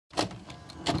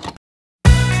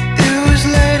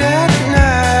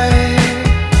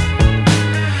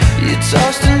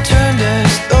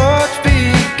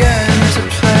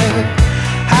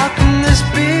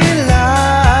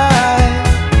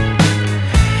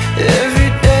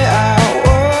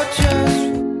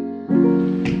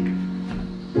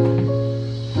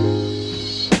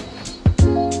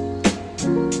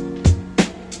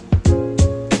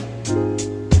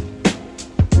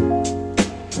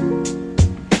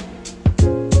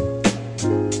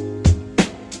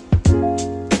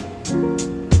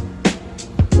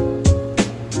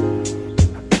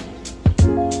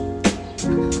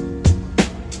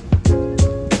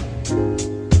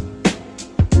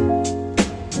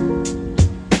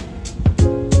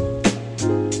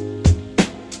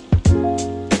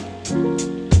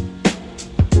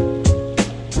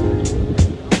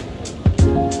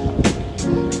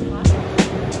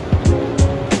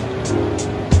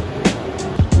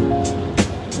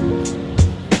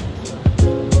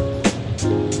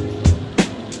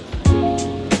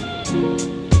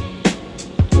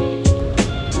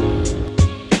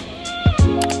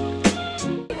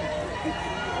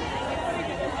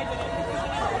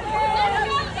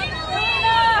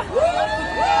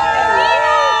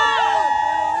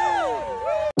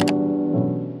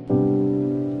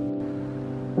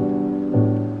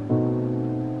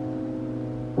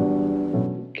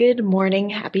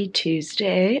morning, happy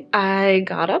Tuesday. I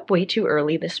got up way too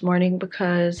early this morning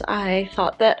because I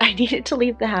thought that I needed to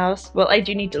leave the house. Well, I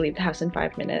do need to leave the house in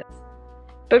 5 minutes.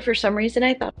 But for some reason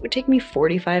I thought it would take me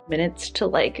 45 minutes to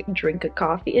like drink a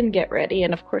coffee and get ready,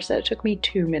 and of course that took me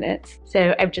 2 minutes.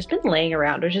 So I've just been laying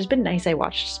around, which has been nice. I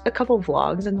watched a couple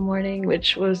vlogs in the morning,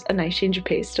 which was a nice change of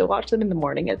pace to watch them in the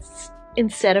morning. It's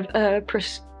instead of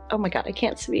oh my god, I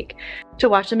can't speak. To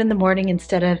watch them in the morning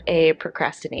instead of a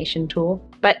procrastination tool.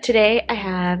 But today I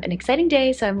have an exciting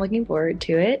day, so I'm looking forward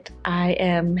to it. I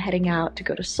am heading out to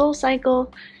go to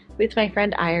SoulCycle with my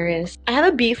friend Iris. I have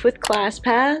a beef with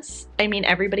ClassPass. I mean,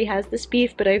 everybody has this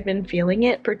beef, but I've been feeling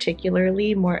it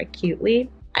particularly more acutely.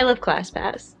 I love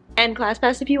ClassPass. And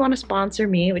ClassPass, if you want to sponsor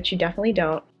me, which you definitely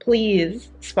don't, please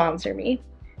sponsor me.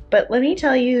 But let me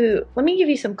give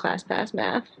you some ClassPass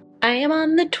math. I am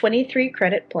on the 23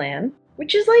 credit plan,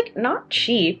 which is like not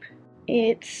cheap.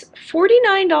 It's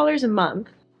 $49 a month.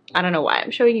 I don't know why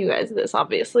I'm showing you guys this,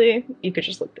 obviously. You could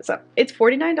just look this up. It's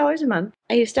 $49 a month.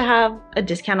 I used to have a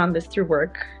discount on this through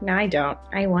work. Now I don't.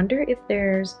 I wonder if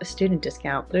there's a student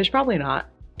discount. There's probably not.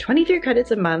 23 credits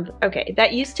a month. Okay,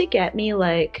 that used to get me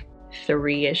like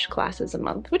 3-ish classes a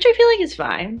month, which I feel like is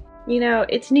fine. You know,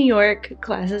 it's New York.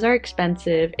 Classes are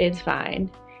expensive. It's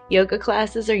fine. Yoga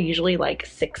classes are usually like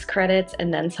 6 credits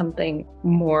and then something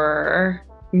more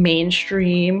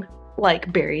mainstream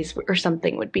like berries or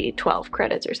something would be 12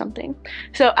 credits or something.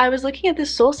 So I was looking at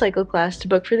this SoulCycle class to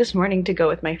book for this morning to go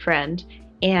with my friend,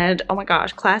 and oh my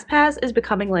gosh, ClassPass is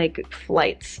becoming like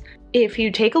flights. If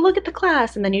you take a look at the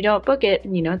class and then you don't book it,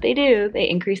 you know what they do, they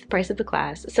increase the price of the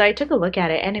class. So I took a look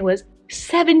at it and it was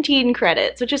 17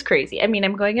 credits, which is crazy. I mean,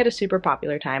 I'm going at a super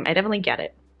popular time. I definitely get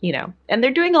it, you know, and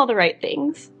they're doing all the right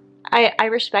things. I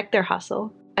respect their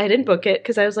hustle. I didn't book it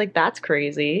because I was like, that's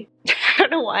crazy. I don't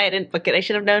know why I didn't book it. I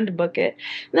should have known to book it.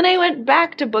 And then I went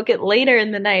back to book it later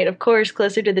in the night, of course,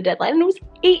 closer to the deadline, and it was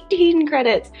 18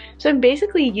 credits. So I'm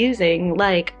basically using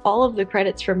like all of the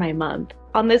credits for my month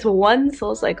on this one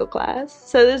SoulCycle class.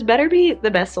 So this better be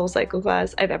the best SoulCycle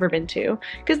class I've ever been to,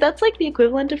 because that's like the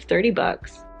equivalent of 30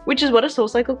 bucks. Which is what a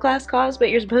SoulCycle class costs, but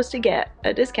you're supposed to get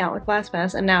a discount with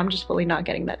ClassPass, and now I'm just fully not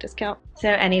getting that discount. So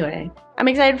anyway, I'm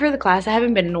excited for the class. I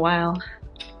haven't been in a while.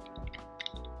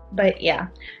 But yeah,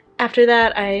 after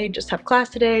that, I just have class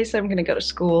today, so I'm gonna go to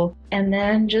school and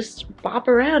then just bop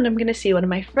around. I'm gonna see one of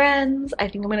my friends. I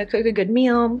think I'm gonna cook a good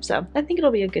meal, so I think it'll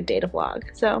be a good day to vlog.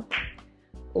 So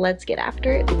let's get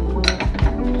after it.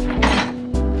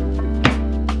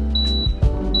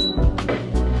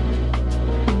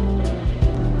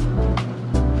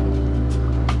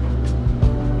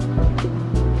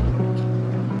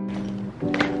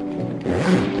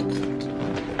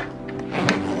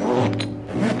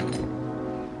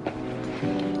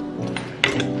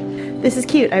 This is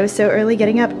cute. I was so early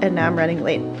getting up and now I'm running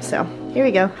late. So here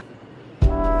we go.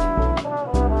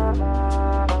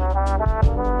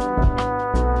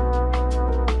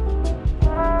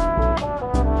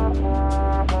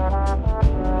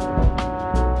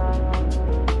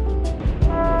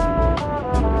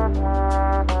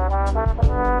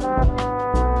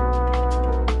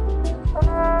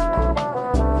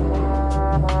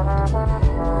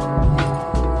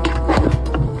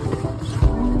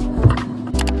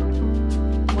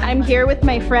 I'm here with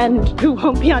my friend who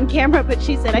won't be on camera, but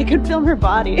she said I could film her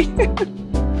body.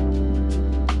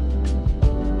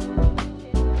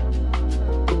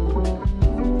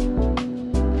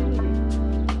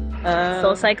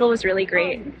 SoulCycle was really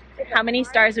great. How many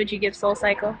stars would you give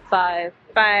SoulCycle? 5.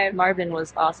 5. Marvin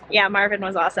was awesome. Yeah, Marvin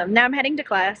was awesome. Now I'm heading to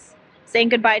class. Saying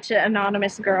goodbye to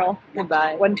anonymous girl.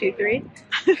 Goodbye. 1, 2, 3.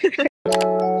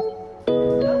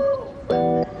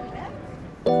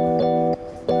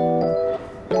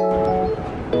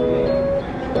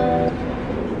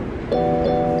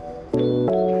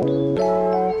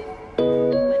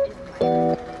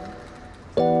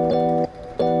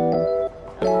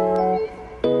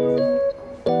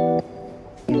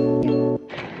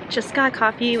 Just got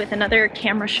coffee with another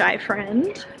camera shy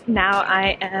friend. Now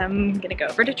I am gonna go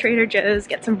over to Trader Joe's,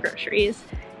 get some groceries,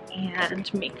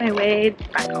 and make my way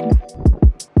back home.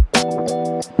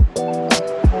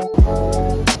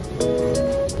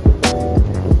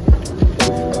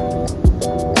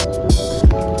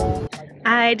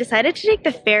 I decided to take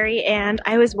the ferry, and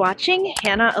I was watching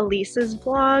Hannah Elise's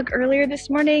vlog earlier this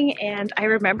morning, and I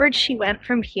remembered she went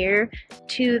from here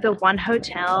to the one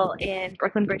hotel in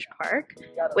Brooklyn Bridge Park,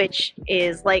 which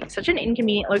is like such an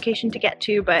inconvenient location to get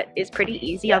to, but is pretty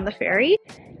easy on the ferry.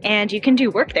 and you can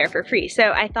do work there for free.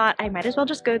 So I thought I might as well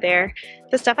just go there.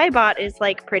 The stuff I bought is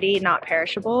like pretty not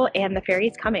perishable, and the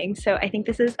ferry's coming, so I think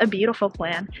this is a beautiful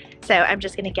plan. So I'm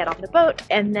just gonna get on the boat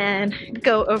and then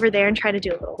go over there and try to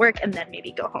do a little work and then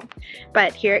maybe go home.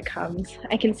 But here it comes.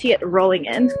 I can see it rolling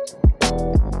in.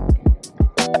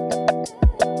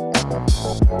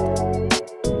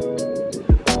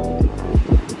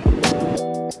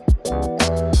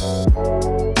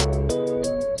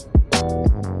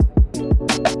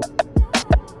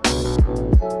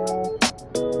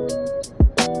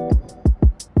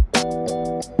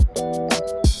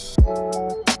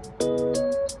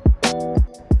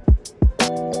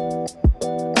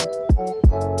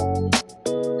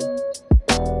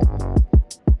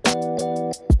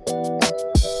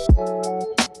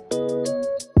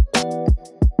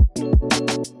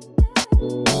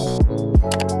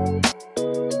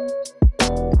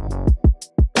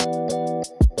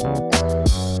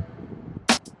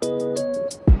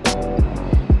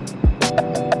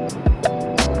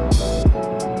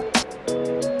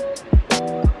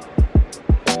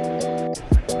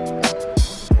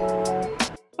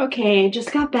 Okay,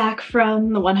 just got back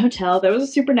from the one hotel. That was a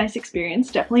super nice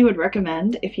experience. Definitely would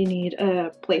recommend if you need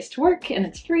a place to work and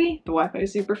it's free, the Wi-Fi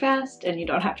is super fast, and you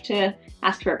don't have to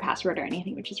ask for a password or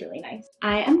anything, which is really nice.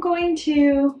 I am going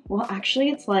to, well actually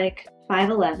it's like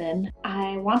 5:11.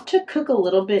 I want to cook a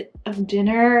little bit of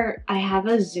dinner. I have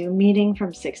a Zoom meeting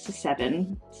from 6 to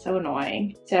 7. So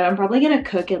annoying. So I'm probably gonna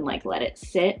cook and like let it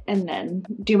sit and then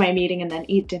do my meeting and then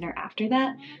eat dinner after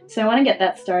that. So I want to get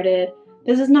that started.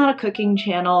 This is not a cooking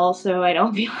channel, so I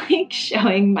don't feel like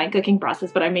showing my cooking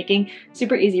process, but I'm making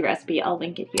super easy recipe. I'll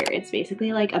link it here. It's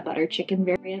basically like a butter chicken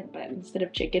variant, but instead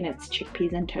of chicken, it's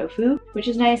chickpeas and tofu, which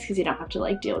is nice because you don't have to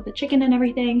like deal with the chicken and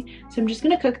everything. So I'm just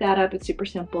gonna cook that up. It's super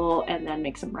simple, and then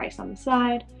make some rice on the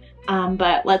side.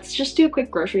 But let's just do a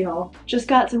quick grocery haul. Just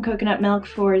got some coconut milk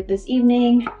for this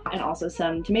evening and also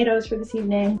some tomatoes for this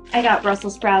evening. I got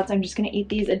Brussels sprouts. I'm just gonna eat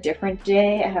these a different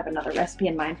day. I have another recipe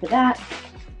in mind for that.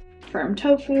 Firm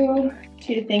tofu,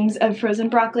 2 things of frozen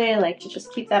broccoli. I like to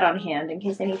just keep that on hand in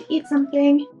case I need to eat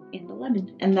something, and a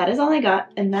lemon. And that is all I got,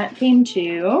 and that came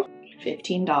to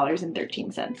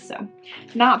 $15.13, so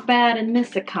not bad in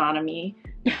this economy.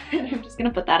 I'm just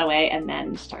gonna put that away and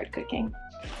then start cooking.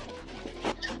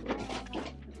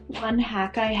 One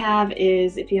hack I have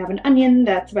is if you have an onion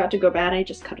that's about to go bad, I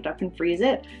just cut it up and freeze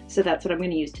it. So that's what I'm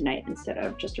going to use tonight instead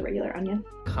of just a regular onion.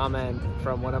 Comment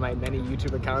from one of my many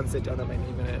YouTube accounts that don't have my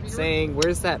name in it saying,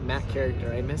 "Where's that Matt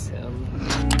character? I miss him."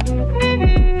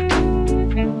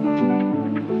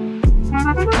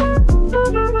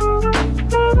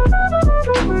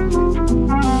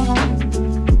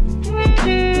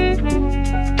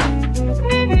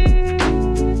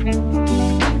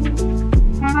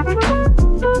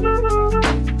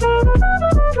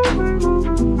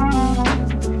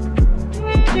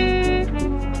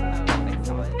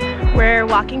 We're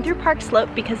walking through Park Slope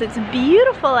because it's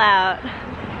beautiful out,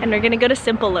 and we're gonna go to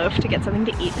Simple Loaf to get something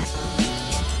to eat.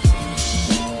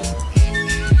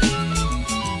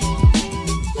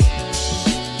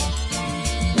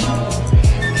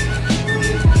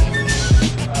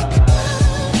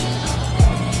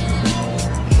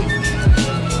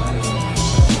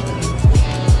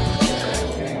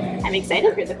 I'm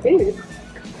excited for the food.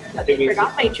 I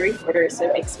forgot my drink order, so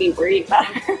it makes me worry about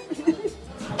it.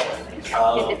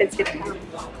 If it's gonna come.